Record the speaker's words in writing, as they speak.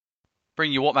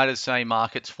Bring you what matters today,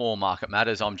 markets for Market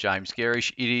Matters. I'm James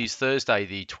Gerish. It is Thursday,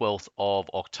 the 12th of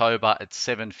October at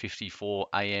 7:54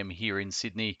 a.m. here in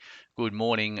Sydney. Good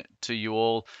morning to you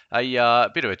all. A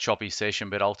bit of a choppy session,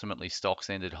 but ultimately stocks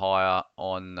ended higher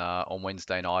on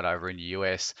Wednesday night over in the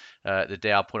US. The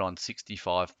Dow put on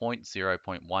 65 points,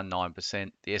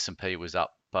 0.19%. The S&P was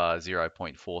up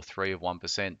 0.43 of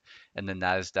 1%, and the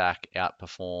Nasdaq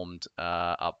outperformed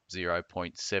up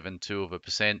 0.72 of a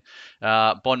percent.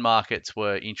 Bond markets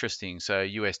were interesting. So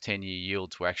US 10-year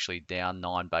yields were actually down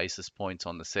 9 basis points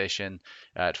on the session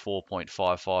at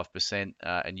 4.55%,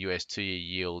 and US 2-year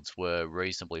yields were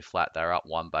reasonably flat. They're up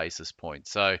 1 basis point.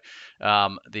 So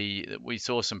we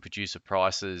saw some producer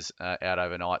prices out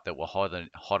overnight that were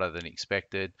hotter than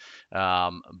expected,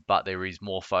 but there is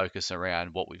more focus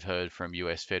around what we've heard from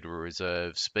US Federal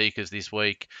Reserve speakers this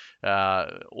week.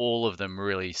 All of them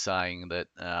really saying that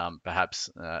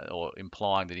perhaps or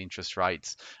implying that interest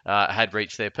rates had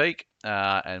reached their peak,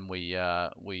 and we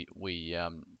are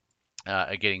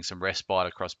getting some respite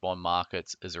across bond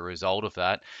markets as a result of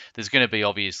that. There's going to be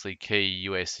obviously key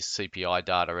US CPI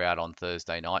data out on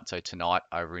Thursday night, so tonight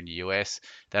over in the US.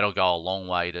 That'll go a long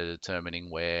way to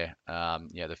determining where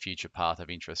the future path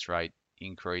of interest rate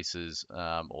increases,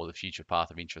 or the future path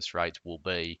of interest rates will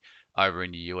be over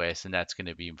in the US, and that's going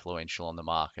to be influential on the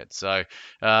market. So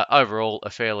overall, a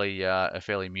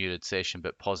fairly muted session,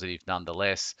 but positive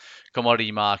nonetheless.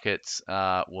 Commodity markets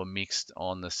were mixed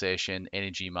on the session.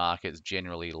 Energy markets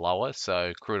generally lower.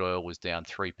 So crude oil was down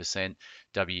 3%.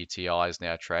 WTI is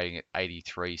now trading at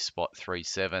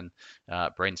 83.37.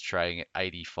 Brent's trading at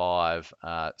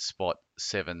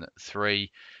 85.73.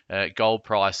 Gold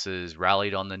prices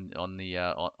rallied on the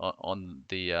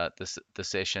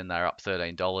session. They're up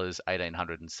 $13,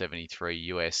 1,873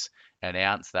 US an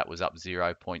ounce. That was up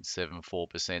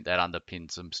 0.74%. That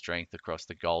underpinned some strength across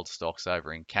the gold stocks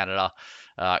over in Canada.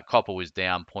 Copper was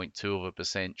down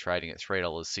 0.2%, trading at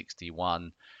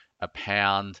 $3.61 a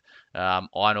pound. Iron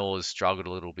ore has struggled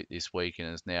a little bit this week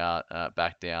and is now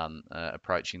back down,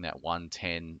 approaching that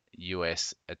 110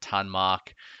 US a ton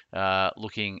mark.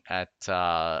 Looking at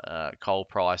coal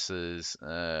prices,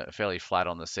 fairly flat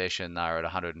on the session. They're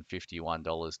at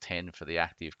 $151.10 for the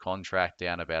active contract,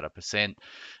 down about 1%.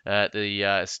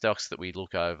 The stocks that we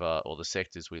look over, or the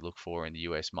sectors we look for in the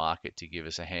US market to give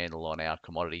us a handle on our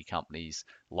commodity companies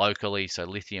locally. So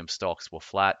lithium stocks were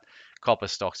flat. Copper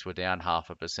stocks were down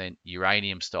 0.5%.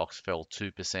 Uranium stocks fell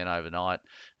 2% overnight,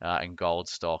 and gold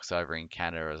stocks over in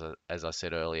Canada, as I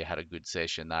said earlier, had a good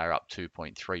session. They're up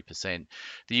 2.3%.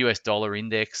 The US dollar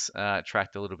index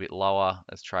tracked a little bit lower.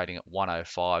 It's trading at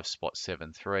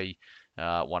 105.73.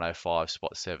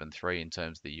 105.73 in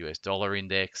terms of the US dollar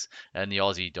index, and the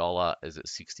Aussie dollar is at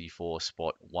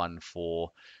 64.14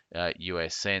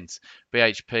 US cents.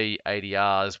 BHP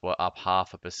ADRs were up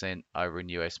 0.5% over in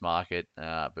US market,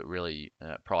 but really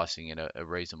pricing in a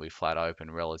reasonably flat open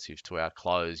relative to our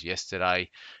close yesterday.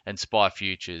 And SPI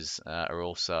futures are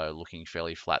also looking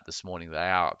fairly flat this morning. They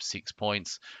are up 6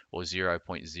 points, or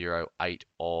 0.08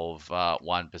 of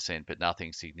 1%, but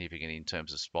nothing significant in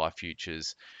terms of SPI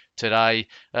futures today.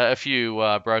 A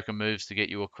few broken moves to get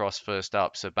you across. First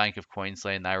up, so Bank of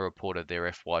Queensland, they reported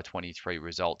their FY23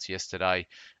 results yesterday.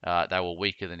 They were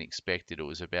weaker than expected. It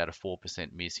was about a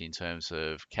 4% miss in terms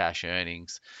of cash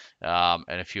earnings, and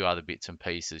a few other bits and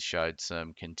pieces showed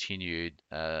some continued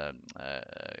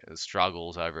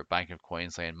struggles over at Bank of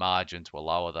Queensland. Margins were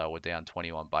lower. They were down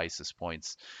 21 basis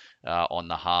points on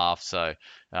the half. So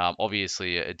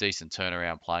obviously a decent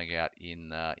turnaround playing out in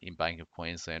Bank of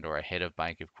Queensland, or ahead of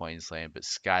Bank of Queensland, but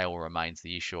scale remains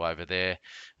the issue over there.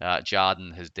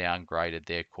 Jarden has downgraded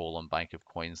their call on Bank of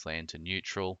Queensland to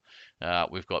neutral.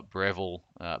 We've got Breville,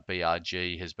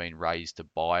 BRG has been raised to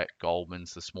buy at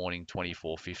Goldman's this morning,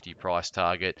 24.50 price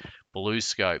target.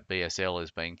 BlueScope, BSL, has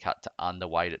been cut to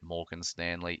underweight at Morgan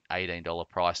Stanley, $18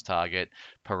 price target.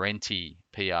 Parenti,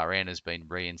 PRN, has been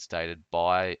reinstated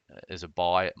as a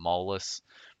buy at Moelis,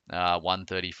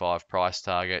 135 price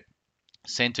target.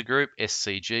 Centre Group,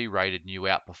 SCG, rated new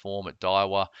outperform at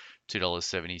Daiwa,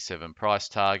 $2.77 price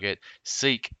target.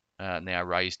 Seek, now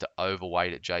raised to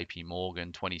overweight at JP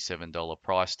Morgan, $27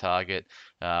 price target.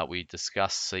 We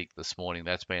discussed Seek this morning.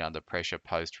 That's been under pressure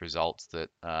post results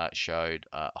that showed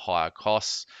higher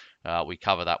costs. We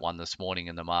cover that one this morning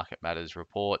in the Market Matters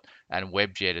report. And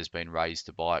Webjet has been raised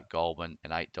to buy at Goldman,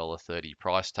 an $8.30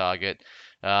 price target.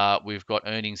 We've got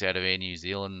earnings out of Air New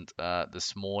Zealand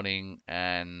this morning,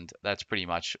 and that's pretty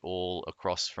much all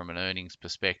across from an earnings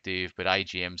perspective. But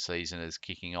AGM season is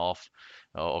kicking off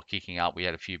or kicking up. We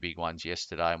had a few big ones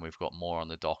yesterday, and we've got more on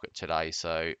the docket today.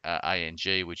 So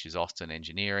ANG, which is Austin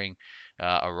Engineering,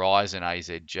 Horizon,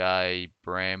 AZJ,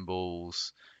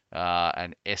 Brambles,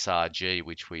 and SRG,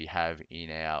 which we have in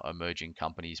our emerging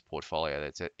companies portfolio.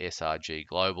 That's at SRG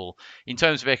Global. In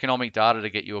terms of economic data to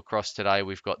get you across today,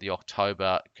 we've got the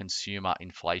October consumer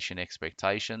inflation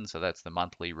expectation. So that's the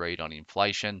monthly read on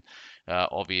inflation.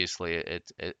 Obviously,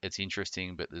 it's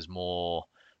interesting, but there's more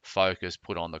focus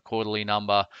put on the quarterly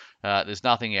number. There's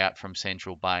nothing out from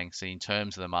central banks. In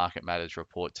terms of the Market Matters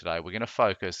report today, we're going to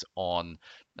focus on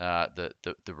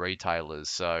the retailers.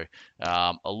 So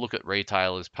a look at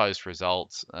retailers post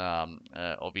results.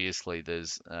 Obviously,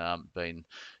 there's been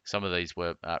some of these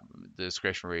were the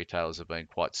discretionary retailers have been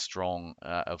quite strong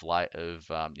of late,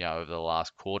 over the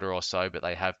last quarter or so, but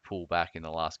they have pulled back in the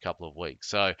last couple of weeks.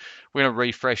 So we're going to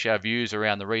refresh our views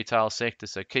around the retail sector.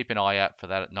 So keep an eye out for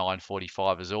that at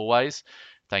 9:45 as always.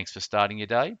 Thanks for starting your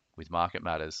day with Market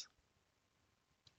Matters.